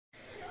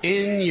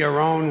In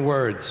your own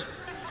words.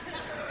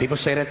 People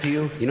say that to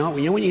you. You know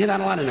when you hear that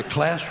a lot in a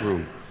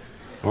classroom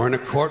or in a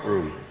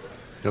courtroom,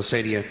 they'll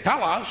say to you,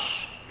 tell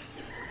us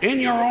in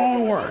your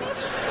own words.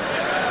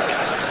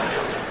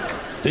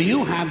 Do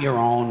you have your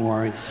own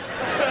words?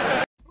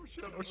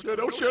 Oh shit,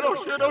 oh shit, oh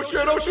shit, oh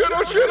shit, oh shit,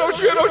 oh shit, oh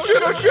shit, oh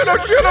shit, oh shit, oh shit, oh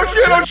shit, oh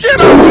shit, oh shit,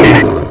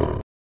 oh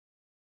shit.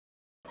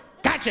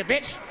 Gotcha,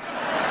 bitch.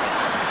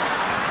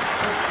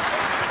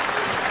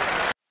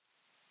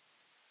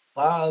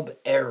 Bob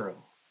Arum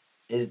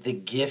is the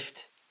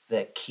gift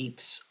that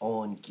keeps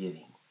on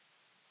giving.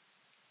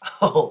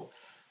 Oh,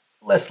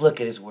 let's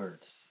look at his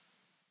words.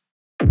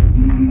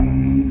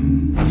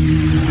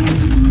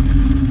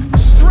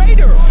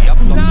 Straighter,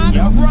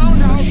 not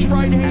roundhouse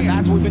right hand. And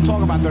that's what we've been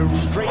talking about, the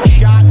straight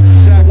shot,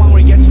 the one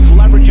where he gets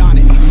leverage on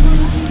it.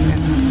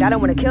 I don't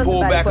want to kill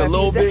somebody back for a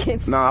little bit.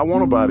 seconds. Nah, I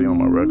want a body on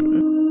my record.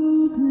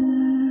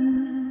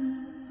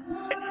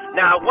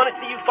 Now, I want to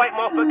see you fight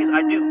motherfuckers.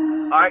 I do.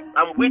 All right,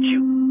 I'm with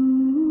you.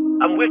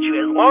 I'm with you.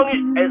 As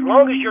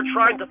long as you're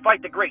trying to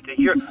fight the great, the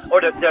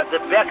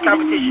best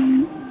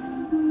competition.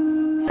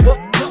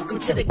 Welcome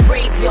to the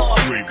graveyard.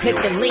 Click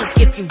the link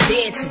if you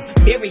dare to.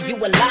 Bury you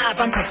alive,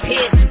 I'm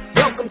prepared to.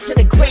 Welcome to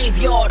the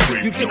graveyard.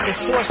 You get your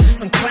sources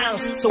from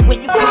clowns, so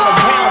when you come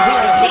around, we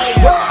don't hear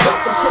you.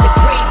 Welcome to the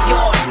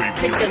graveyard.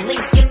 Click the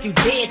link if you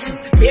dare to.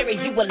 Bury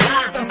you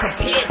alive, I'm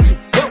prepared to.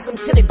 Welcome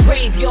to the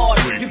graveyard.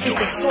 You get your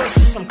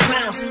sources from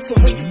clowns, so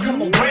when you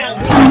come around,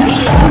 we don't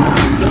hear you.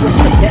 Yo, it's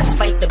the best,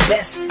 fight the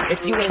best.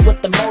 If you ain't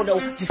with the moto,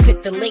 just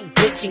click the link,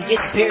 bitch, and get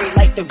buried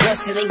like the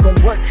rest. It ain't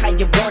gonna work how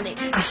you want it.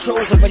 These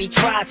trolls already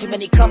tried, too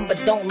many come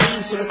but don't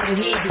leave. So if you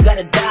hear, you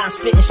gotta die. I'm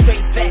spitting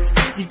straight facts.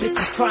 These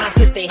bitches crying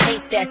cause they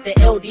hate that. The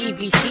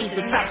LDBC's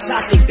the top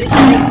topic, bitch,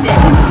 hate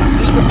that.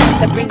 We the ones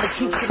that bring the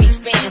truth to these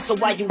fans. So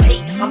while you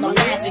hate, I'ma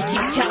laugh and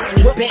keep counting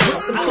these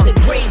bands. Welcome to the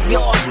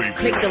graveyard.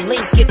 Click the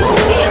link, get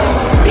prepared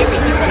to. Bury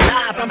you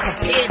alive, I'm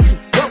prepared to.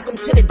 Welcome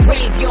to the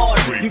graveyard.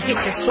 You get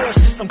your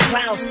sources from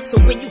clowns, so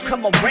when you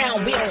come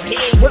around, we don't hear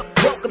you.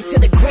 Welcome to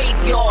the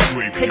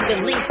graveyard. Click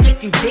the link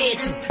if you dare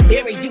to.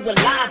 Bury you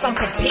alive, I'm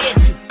prepared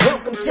to.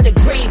 Welcome to the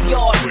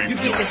graveyard. You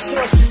get your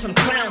sources from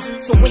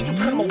clowns, so when you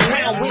come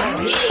around, we don't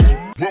hear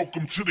you.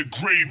 Welcome to the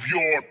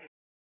graveyard.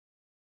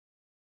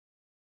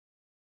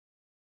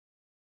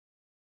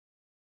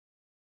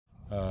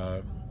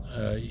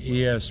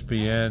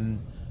 ESPN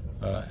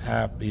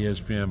app,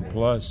 ESPN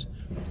Plus,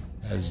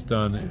 has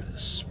done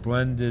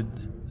splendid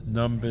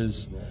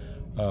numbers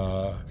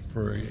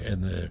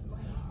in the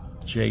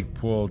Jake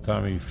Paul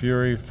Tommy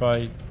Fury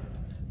fight,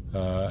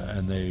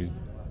 and they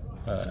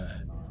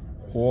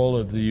all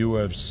of the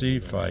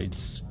UFC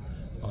fights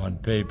on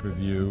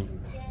pay-per-view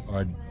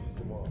are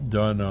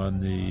done on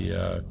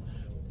the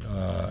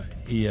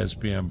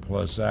ESPN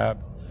Plus app,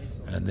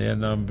 and their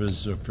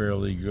numbers are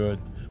fairly good.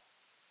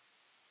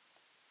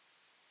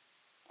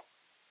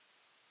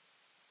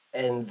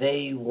 And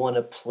they want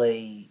to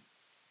play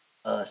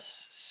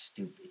us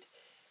stupid.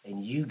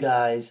 And you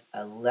guys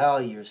allow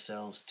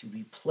yourselves to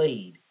be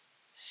played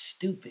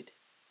stupid.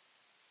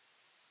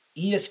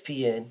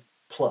 ESPN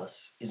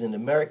Plus is an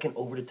American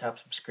over-the-top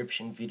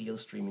subscription video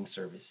streaming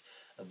service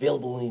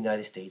available in the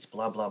United States,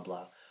 blah, blah,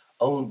 blah,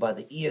 owned by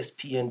the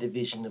ESPN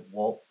division of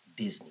Walt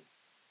Disney,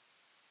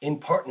 in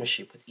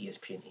partnership with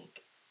ESPN Inc.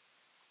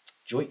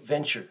 Joint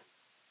venture.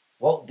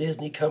 Walt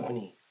Disney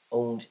Company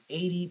owns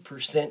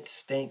 80%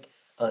 stake.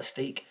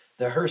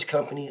 The Hearst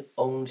Company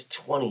owns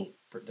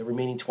the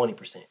remaining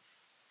 20%.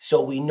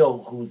 So we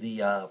know who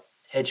the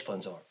hedge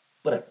funds are.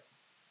 Whatever.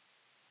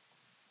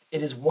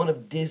 It is one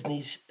of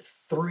Disney's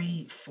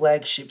 3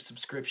 flagship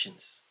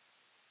subscriptions: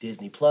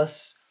 Disney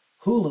Plus,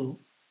 Hulu,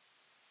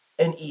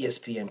 and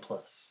ESPN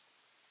Plus.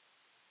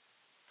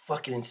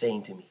 Fucking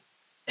insane to me.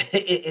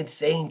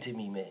 Insane to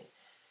me, man.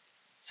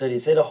 So they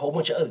said there's a whole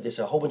bunch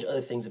of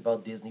other things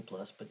about Disney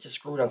Plus, but just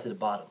scroll down to the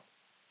bottom.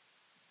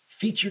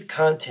 Featured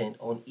content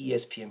on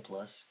ESPN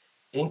Plus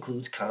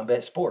includes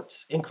combat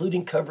sports,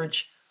 including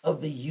coverage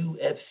of the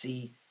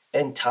UFC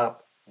and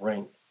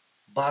top-ranked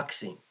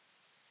boxing.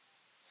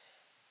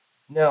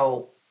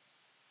 Now,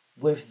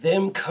 with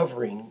them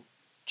covering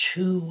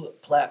 2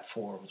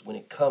 platforms when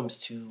it comes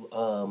to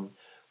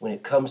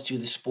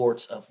the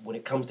sports when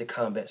it comes to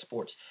combat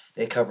sports,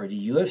 they cover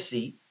the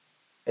UFC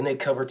and they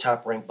cover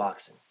top-ranked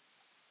boxing.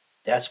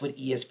 That's what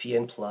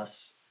ESPN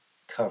Plus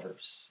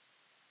covers.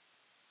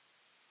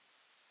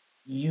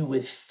 You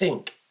would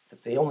think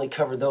that they only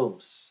cover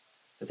those,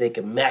 that they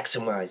can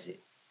maximize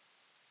it.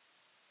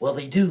 Well,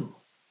 they do.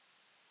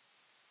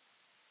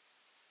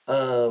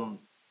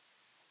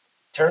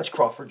 Terrence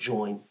Crawford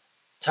joined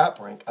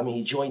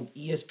he joined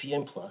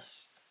ESPN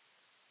Plus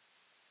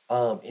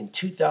in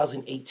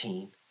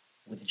 2018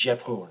 with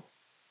Jeff Horn.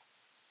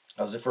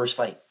 That was the first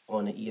fight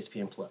on the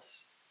ESPN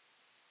Plus.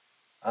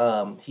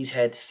 He's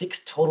had 6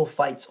 total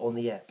fights on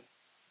the app.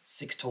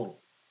 6 total.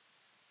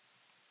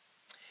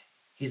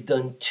 He's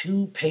done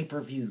 2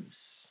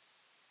 pay-per-views.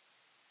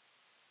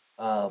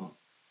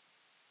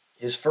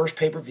 His first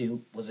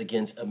pay-per-view was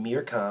against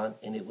Amir Khan,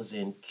 and it was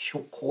in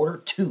quarter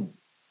two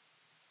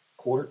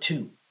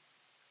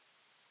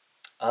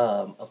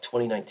of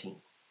 2019.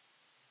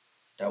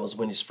 That was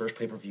when his first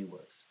pay-per-view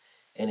was.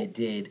 And it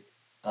did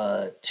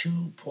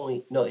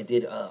it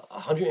did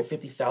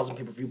 150,000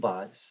 pay-per-view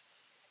buys.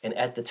 And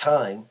at the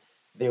time,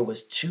 there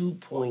was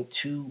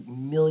 2.2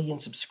 million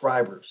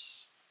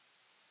subscribers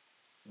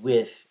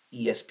with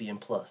ESPN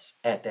Plus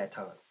at that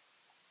time.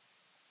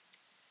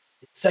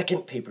 The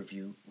second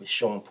pay-per-view with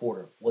Sean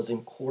Porter was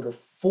in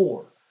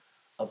Q4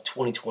 of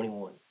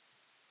 2021.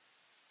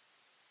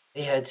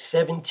 They had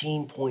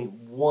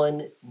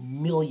 17.1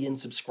 million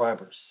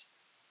subscribers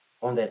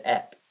on that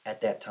app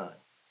at that time.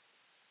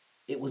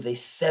 It was a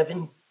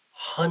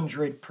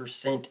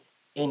 700%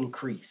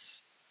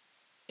 increase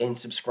in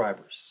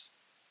subscribers.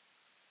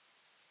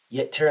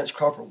 Yet Terrence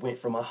Crawford went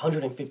from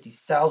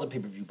 150,000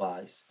 pay-per-view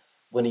buys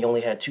when he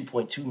only had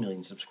 2.2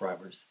 million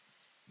subscribers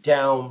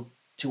down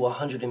to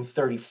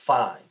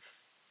 135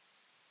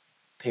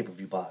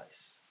 pay-per-view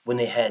buys when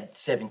they had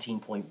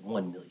 17.1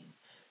 million.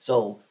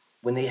 So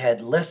when they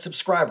had less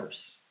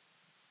subscribers,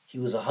 he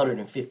was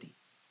 150.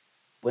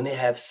 When they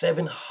have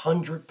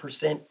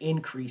 700%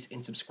 increase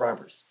in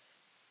subscribers,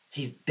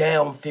 he's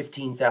down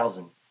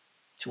 15,000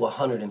 to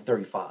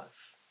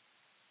 135.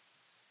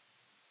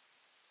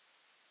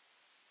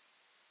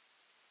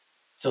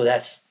 So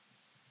that's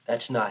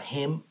not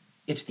him.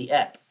 It's the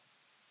app.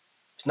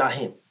 It's not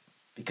him.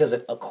 Because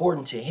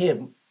according to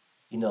him,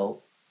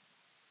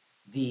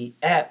 the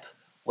app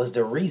was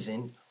the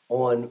reason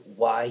on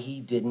why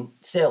he didn't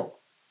sell.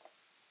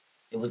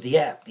 It was the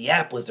app. The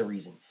app was the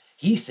reason.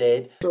 He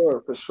said...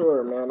 For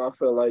sure, man. I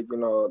feel like,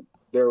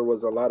 there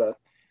was a lot of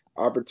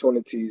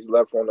opportunities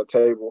left on the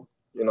table.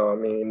 You know what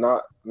I mean?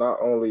 Not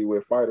only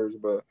with fighters,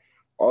 but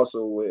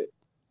also with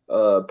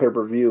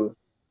pay-per-view.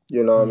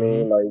 You know what I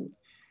mean? Like,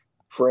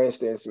 for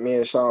instance, me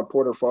and Sean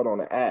Porter fought on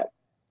the app.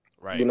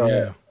 Right.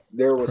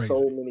 There were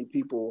so many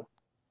people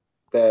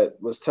that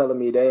was telling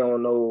me they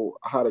don't know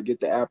how to get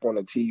the app on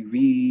the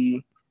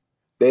TV.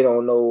 They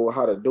don't know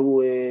how to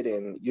do it.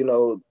 And,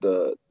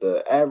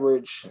 the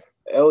average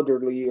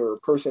elderly or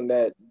person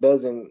that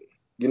doesn't,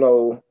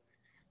 know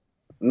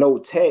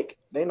tech,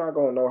 they're not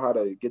going to know how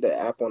to get the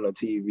app on the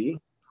TV.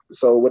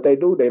 So what they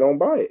do, they don't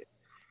buy it.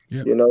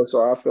 Yep.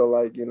 So I feel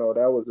like,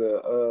 that was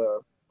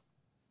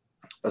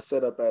a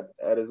setup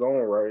at his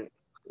own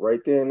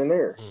right then and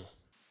there.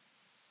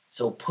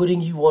 So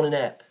putting you on an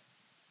app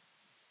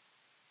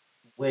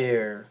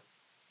where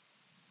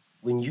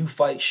when you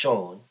fight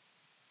Sean,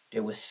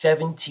 there was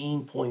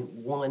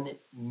 17.1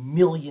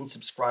 million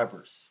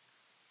subscribers,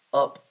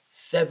 up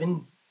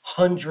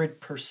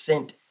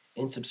 700%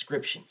 in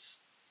subscriptions.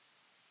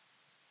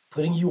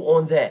 Putting you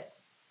on that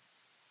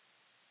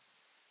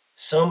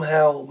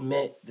somehow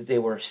meant that they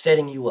were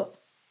setting you up.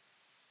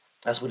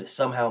 That's what it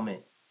somehow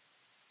meant.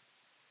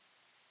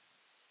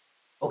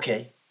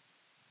 Okay.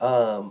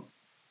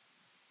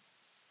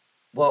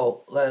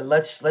 Well,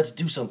 let's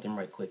do something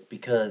right quick,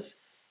 because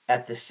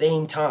at the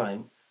same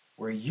time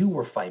where you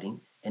were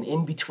fighting, and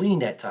in between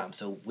that time,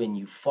 so when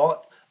you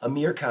fought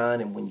Amir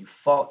Khan and when you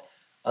fought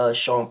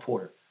Sean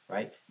Porter,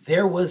 right,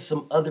 there was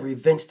some other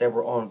events that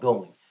were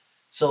ongoing.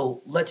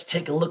 So let's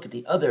take a look at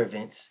the other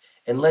events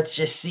and let's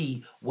just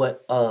see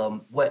what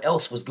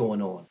else was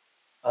going on.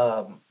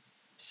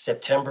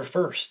 September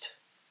 1st,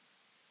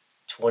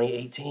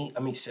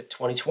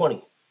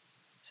 2020,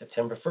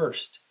 September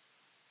 1st.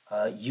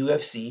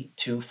 UFC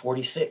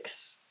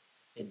 246.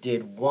 It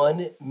did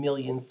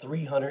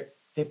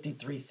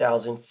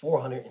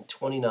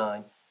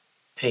 1,353,429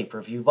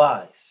 pay-per-view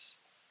buys.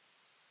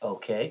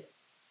 Okay,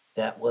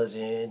 that was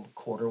in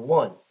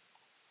Q1.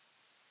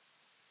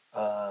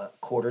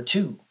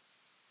 Q2.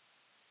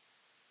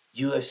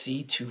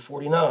 UFC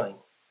 249.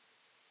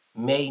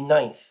 May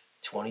 9th,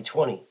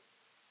 2020.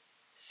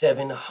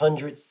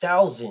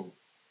 700,000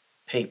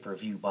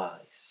 pay-per-view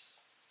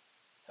buys.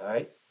 All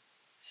right.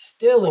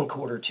 Still in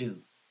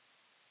Q2.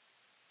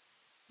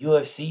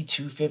 UFC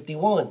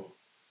 251.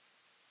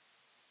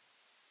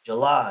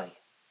 July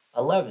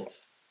 11th,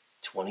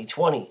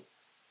 2020.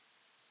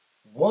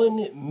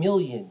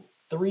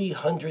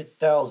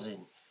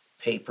 1,300,000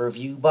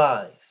 pay-per-view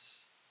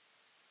buys.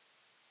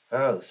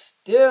 Oh,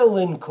 still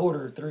in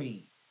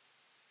Q3.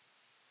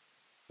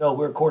 No,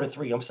 we're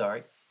Q3, I'm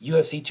sorry.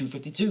 UFC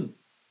 252.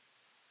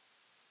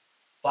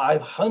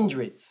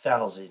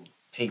 500,000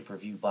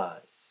 pay-per-view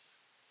buys.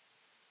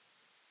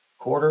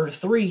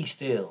 Q3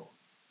 still.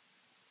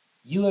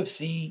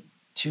 UFC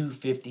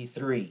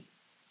 253.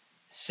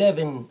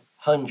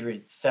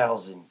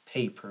 700,000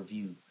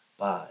 pay-per-view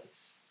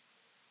buys.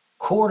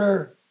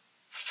 Q4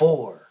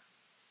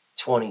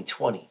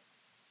 2020.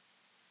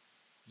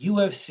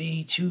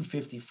 UFC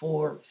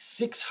 254.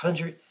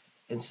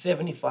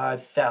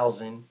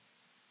 675,000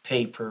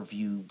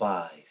 pay-per-view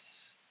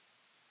buys.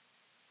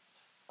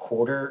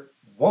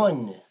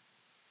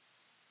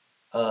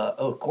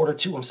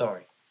 Q2, I'm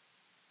sorry,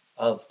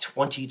 of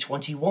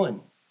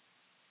 2021.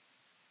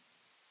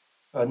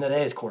 Oh, no,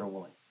 that is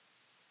Q1.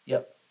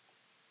 Yep.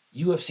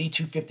 UFC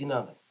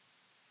 259.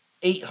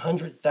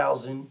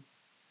 800,000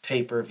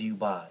 pay-per-view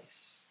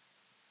buys.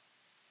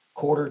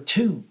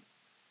 Q2,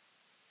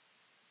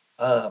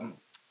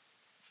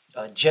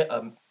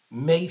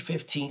 May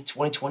 15th,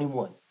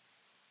 2021.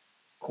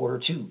 Quarter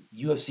 2,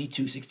 UFC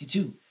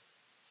 262,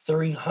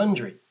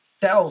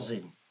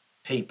 300,000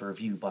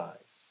 pay-per-view buys.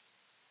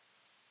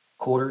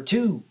 Quarter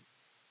 2,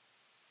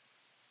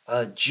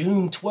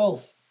 June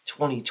 12th,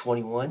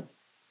 2021,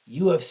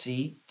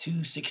 UFC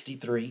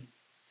 263,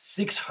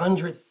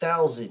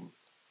 600,000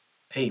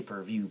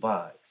 pay-per-view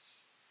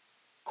buys.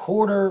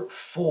 Quarter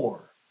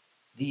 4,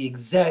 the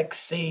exact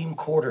same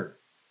quarter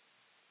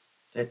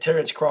that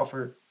Terrence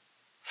Crawford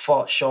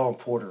fought Sean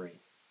Porter in.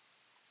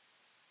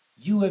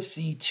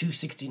 UFC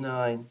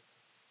 269,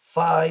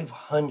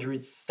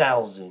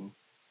 500,000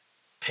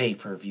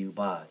 pay-per-view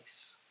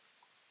buys.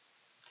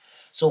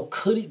 So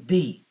could it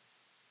be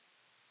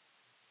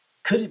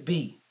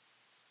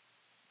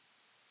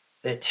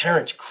that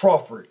Terrence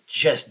Crawford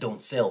just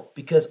don't sell?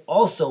 Because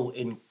also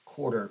in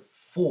quarter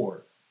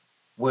 4,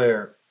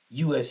 where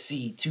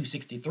UFC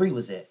 263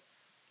 was at,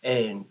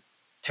 and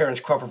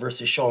Terrence Crawford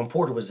versus Sean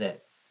Porter was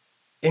at,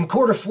 in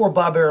quarter 4,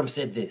 Bob Arum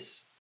said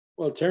this.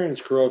 Well,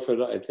 Terrence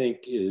Crawford, I think,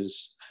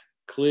 is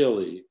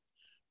clearly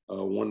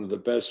one of the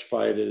best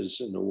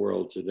fighters in the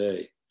world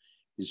today.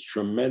 He's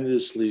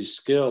tremendously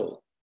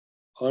skilled.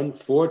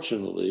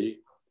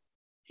 Unfortunately,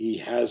 he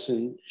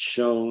hasn't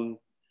shown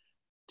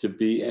to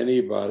be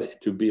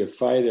a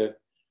fighter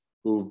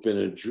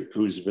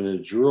who's been a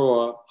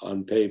draw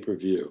on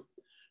pay-per-view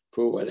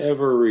for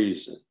whatever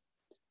reason.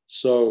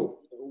 So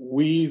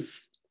we've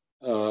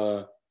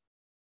put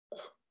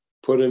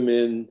him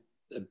in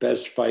the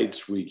best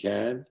fights we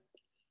can.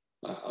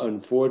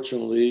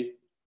 Unfortunately,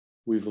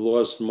 we've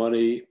lost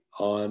money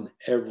on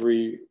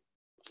every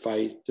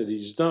fight that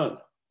he's done.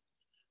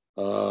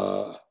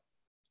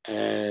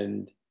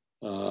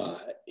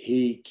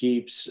 He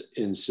keeps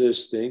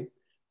insisting,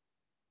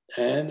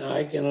 and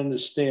I can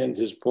understand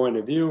his point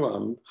of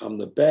view. I'm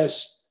the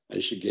best. I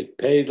should get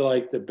paid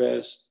like the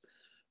best.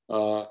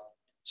 So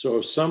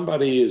if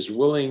somebody is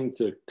willing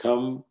to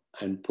come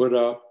and put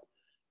up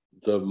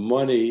the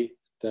money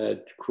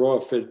that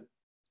Crawford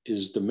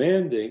is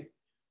demanding,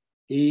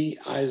 he,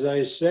 as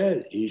I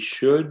said, he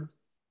should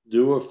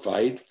do a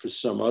fight for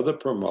some other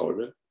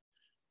promoter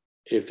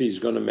if he's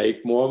going to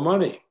make more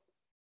money.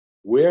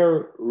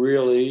 We're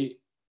really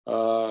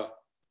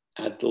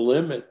at the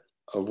limit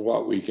of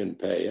what we can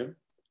pay him.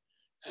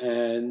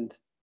 And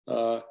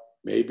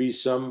maybe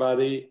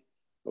somebody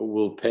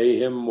will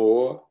pay him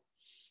more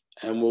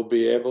and will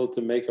be able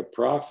to make a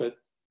profit,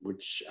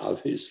 which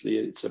obviously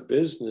it's a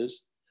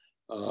business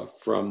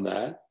from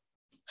that.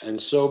 And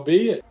so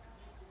be it.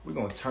 We're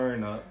going to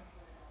turn up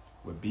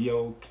with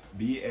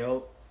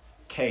BLK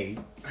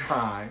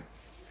Prime.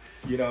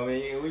 You know what I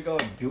mean? We're going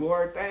to do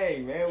our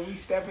thing, man. We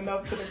stepping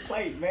up to the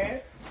plate,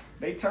 man.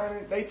 They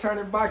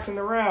turning boxing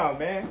around,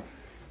 man.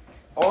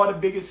 All the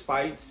biggest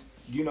fights,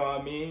 you know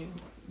what I mean,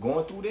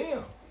 going through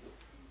them.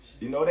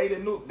 You know, they the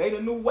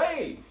new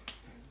wave,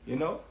 you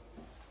know?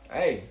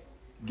 Hey,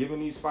 giving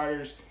these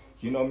fighters,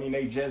 you know what I mean,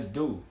 they just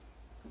do.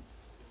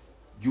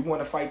 You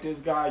want to fight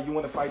this guy, they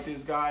going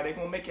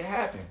to make it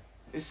happen.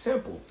 It's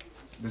simple.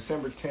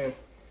 December 10th,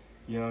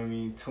 you know what I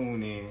mean,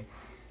 tune in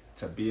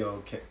to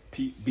BLK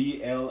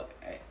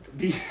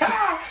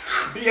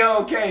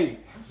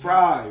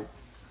Prime.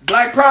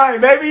 Black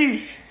Prime,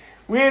 baby.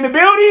 We in the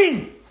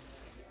building.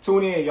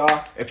 Tune in,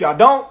 y'all. If y'all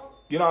don't,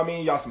 you know what I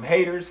mean, y'all some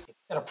haters.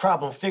 Got a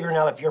problem figuring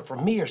out if you're for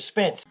me or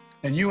Spence.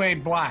 And you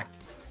ain't black.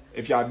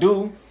 If y'all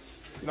do,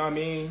 you know what I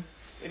mean,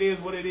 it is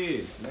what it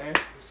is, man.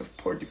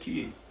 Support the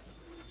kid.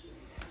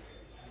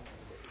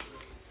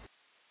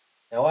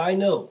 Now I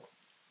know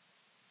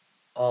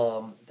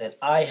that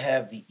I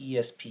have the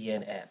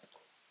ESPN app.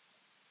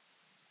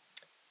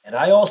 And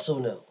I also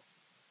know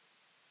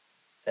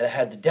that I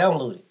had to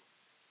download it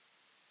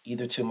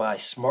either to my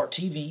smart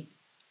TV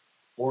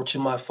or to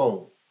my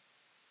phone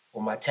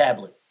or my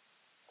tablet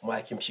or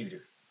my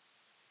computer.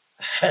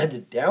 I had to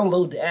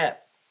download the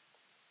app.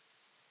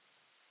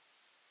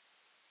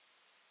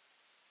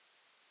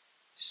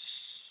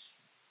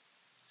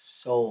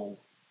 So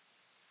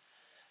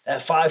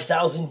that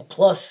 5,000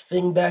 plus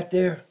thing back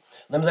there,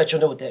 let me let you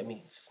know what that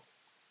means.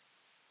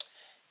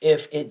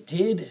 If it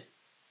did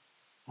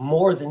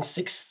more than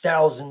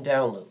 6,000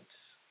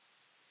 downloads,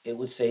 it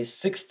would say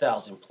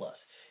 6,000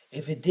 plus.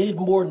 If it did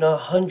more than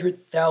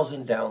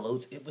 100,000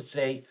 downloads, it would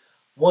say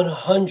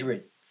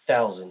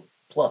 100,000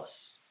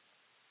 plus.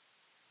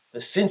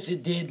 But since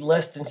it did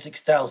less than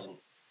 6,000,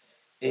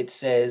 it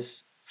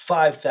says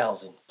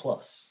 5,000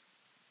 plus.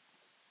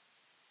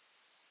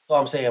 So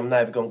I'm saying I'm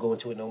not even going to go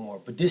into it no more.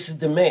 But this is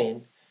the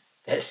man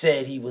that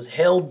said he was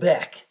held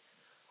back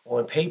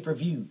on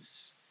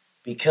pay-per-views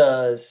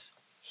because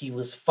he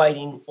was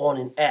fighting on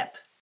an app.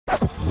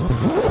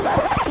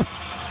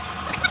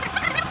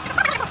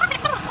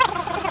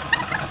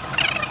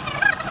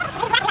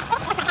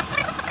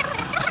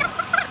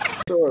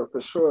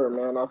 For sure,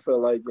 man. I feel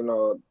like, you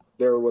know,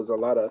 there was a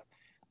lot of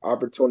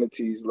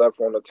opportunities left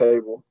on the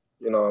table.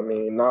 You know what I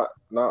mean? Not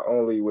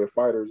only with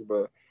fighters,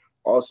 but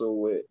also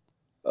with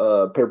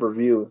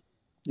pay-per-view.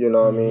 You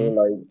know what I mean?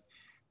 Like,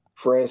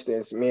 for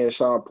instance, me and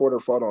Sean Porter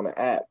fought on the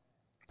app.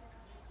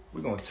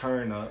 We're gonna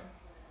turn up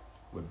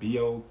with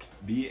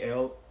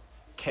BLK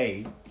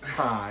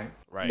Prime.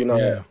 Right. You know,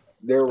 Yeah.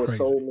 there were Crazy.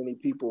 so many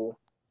people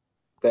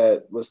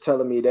that was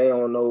telling me they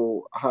don't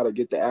know how to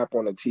get the app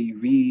on the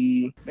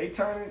TV. They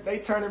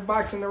turning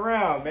boxing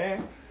around,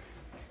 man.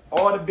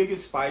 All the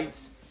biggest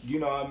fights, you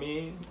know what I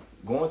mean,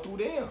 going through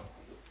them.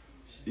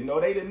 You know,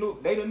 they the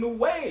new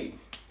wave.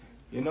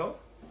 You know,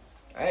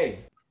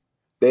 hey.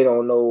 They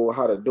don't know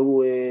how to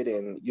do it,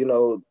 and you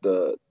know,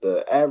 the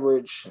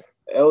average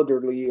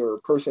elderly or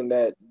person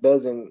that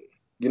doesn't,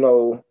 you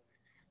know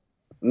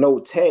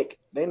tech,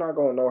 they're not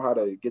gonna know how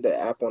to get the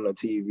app on the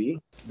TV.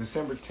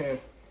 December 10th,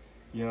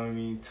 you know what I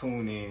mean.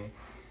 Tune in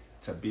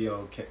to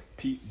BLK.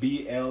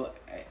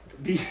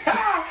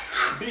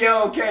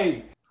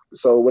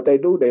 So what they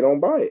do, they don't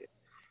buy it.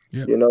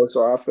 Yep. You know,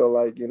 so I feel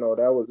like, you know,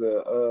 that was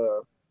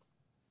a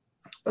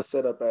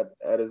setup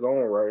at his own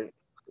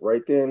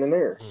right then and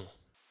there.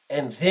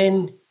 And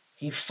then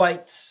he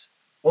fights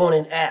on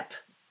an app.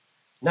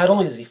 Not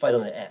only does he fight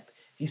on an app,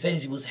 he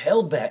says he was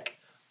held back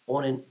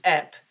on an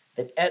app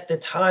that at the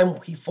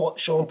time he fought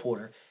Sean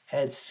Porter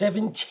had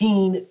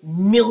 17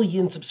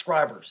 million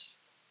subscribers.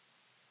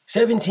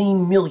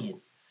 17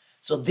 million.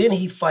 So then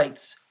he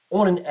fights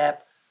on an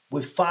app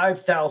with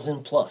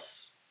 5,000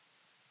 plus.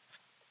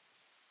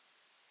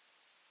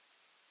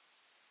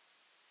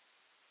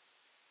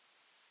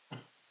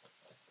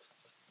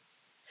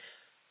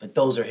 But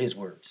those are his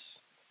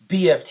words.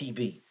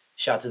 BFTB.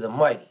 Shout to the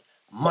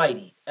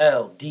mighty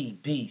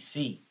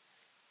LDBC.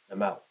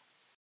 I'm out.